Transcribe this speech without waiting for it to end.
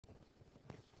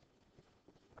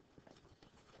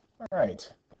All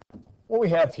right. What we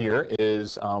have here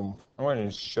is I'm going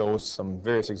to show some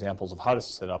various examples of how to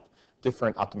set up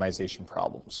different optimization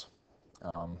problems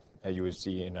that you would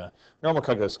see in a normal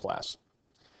calculus class.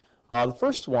 The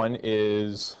first one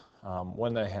is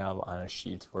one that I have on a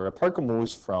sheet where a particle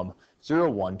moves from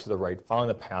 0, 1 to the right following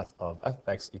the path of f of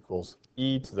x equals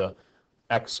e to the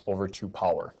x over 2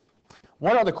 power.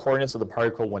 What are the coordinates of the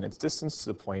particle when its distance to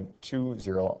the point 2,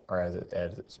 0 are at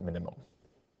its minimum?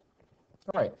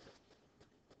 All right.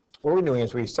 What we're doing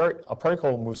is a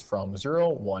particle moves from 0,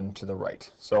 1 to the right.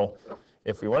 So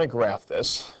if we want to graph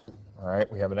this, all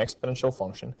right, we have an exponential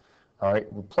function. All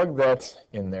right, we plug that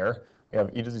in there. We have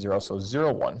e to the 0, so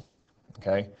 0, 1,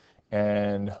 okay?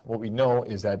 And what we know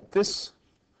is that this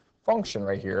function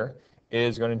right here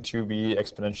is going to be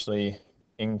exponentially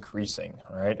increasing,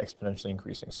 all right, exponentially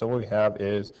increasing. So what we have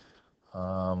is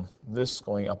this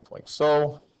going up like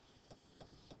so,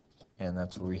 and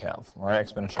that's what we have, all right,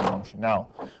 exponential function. Now,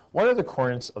 what are the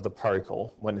coordinates of the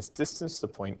particle when its distance to the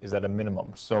point is at a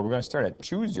minimum? So we're going to start at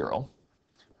 2, 0, all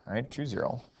right, 2,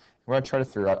 0. We're going to try to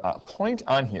figure out a point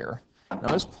on here. Now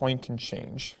this point can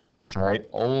change, all right,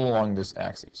 all along this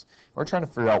axis. We're trying to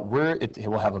figure out where it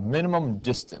will have a minimum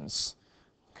distance,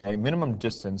 okay, minimum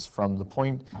distance from the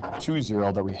point 2,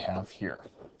 0 that we have here,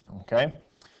 okay?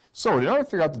 So in order to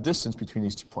figure out the distance between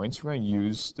these 2 points, we're going to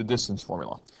use the distance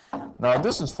formula. Now, the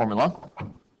distance formula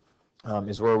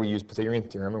is where we use Pythagorean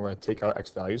theorem, and we're going to take our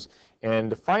x values, and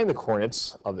to find the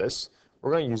coordinates of this,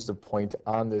 we're going to use the point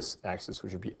on this axis,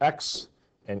 which would be x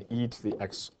and e to the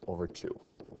x over 2,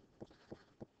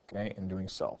 okay, in doing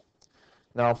so.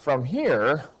 Now, from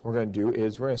here, what we're going to do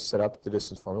is we're going to set up the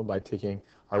distance formula by taking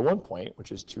our 1 point,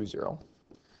 which is 2, 0,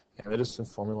 and the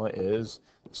distance formula is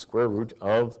the square root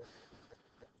of,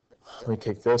 let me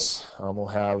take this, we'll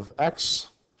have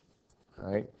x,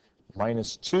 all right,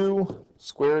 minus 2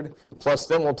 squared, plus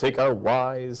then we'll take our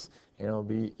y's, and it'll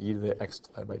be e to the x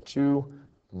divided by 2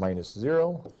 minus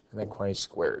 0, and then quantity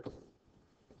squared.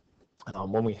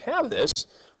 When we have this,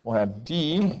 we'll have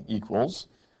d equals,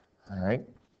 all right,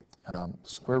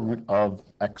 square root of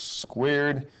x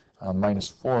squared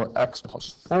minus 4x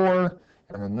plus 4,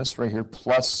 and then this right here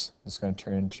plus is going to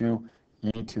turn into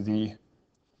e to the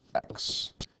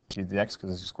x. E to the x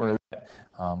because it's a square root,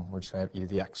 we're just going to have e to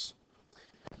the x.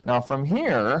 Now from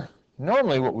here,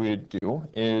 normally what we would do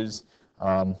is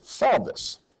solve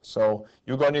this. So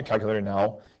you'll go on your calculator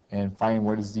now and find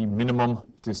what is the minimum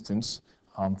distance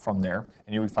from there,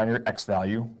 and you would find your x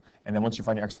value, and then once you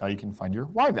find your x value, you can find your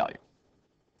y value.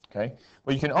 Okay.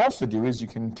 What you can also do is you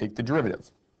can take the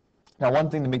derivative. Now, one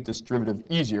thing to make this derivative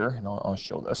easier, and I'll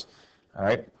show this, all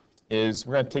right, is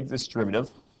we're going to take this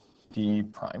derivative, d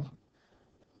prime,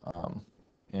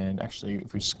 and actually,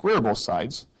 if we square both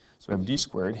sides, so we have d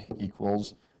squared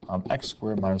equals x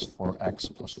squared minus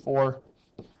 4x plus 4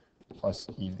 plus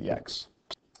e to the x.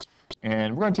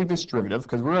 And we're going to take this derivative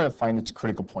because we're going to find its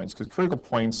critical points, because critical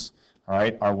points, all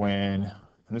right, are when,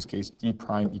 in this case, d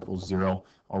prime equals 0,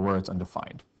 or where it's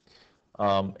undefined.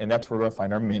 And that's where we're going to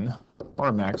find our min or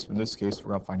our max. In this case, we're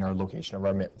going to find our location of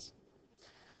our mins.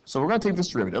 So we're going to take this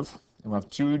derivative, and we'll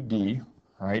have 2d,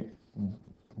 all right,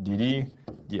 dd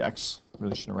dx.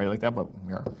 Really shouldn't write it like that, but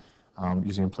we are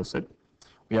using implicit.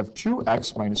 We have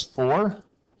 2x minus 4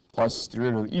 plus the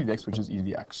derivative of e to the x, which is e to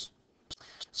the x.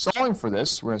 Solving for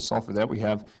this, we're going to solve for that. We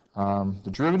have the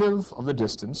derivative of the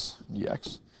distance,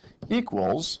 dx,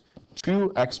 equals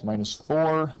 2x minus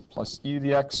 4 plus e to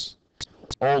the x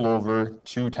all over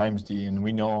 2 times d, and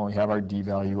we know we have our d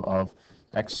value of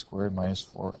x squared minus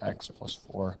 4x plus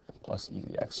 4 plus e to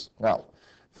the x. Now,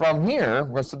 from here, we're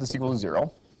going to set this equal to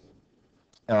 0,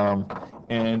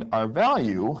 and our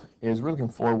value is we're looking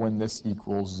for when this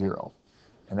equals 0,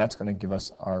 and that's going to give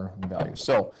us our value.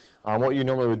 So what you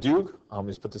normally would do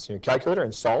is put this in your calculator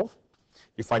and solve.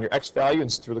 You find your x value,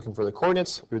 and since we're looking for the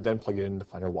coordinates, we would then plug it in to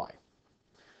find our y.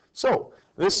 So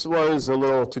this was a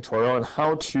little tutorial on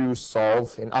how to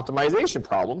solve an optimization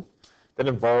problem that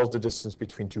involves the distance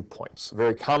between 2 points. A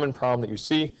very common problem that you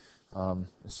see.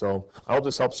 So I hope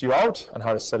this helps you out on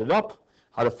how to set it up,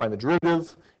 how to find the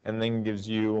derivative, and then gives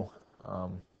you a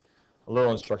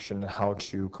little instruction on how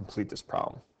to complete this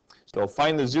problem. So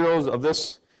find the zeros of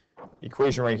this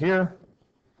equation right here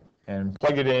and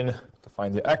plug it in to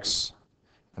find the x,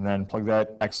 and then plug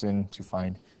that x in to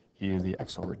find e to the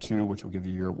x over 2, which will give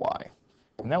you your y.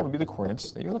 And that would be the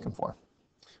coordinates that you're looking for.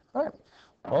 All right.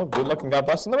 Well, good luck and God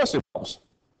bless, and the rest of you.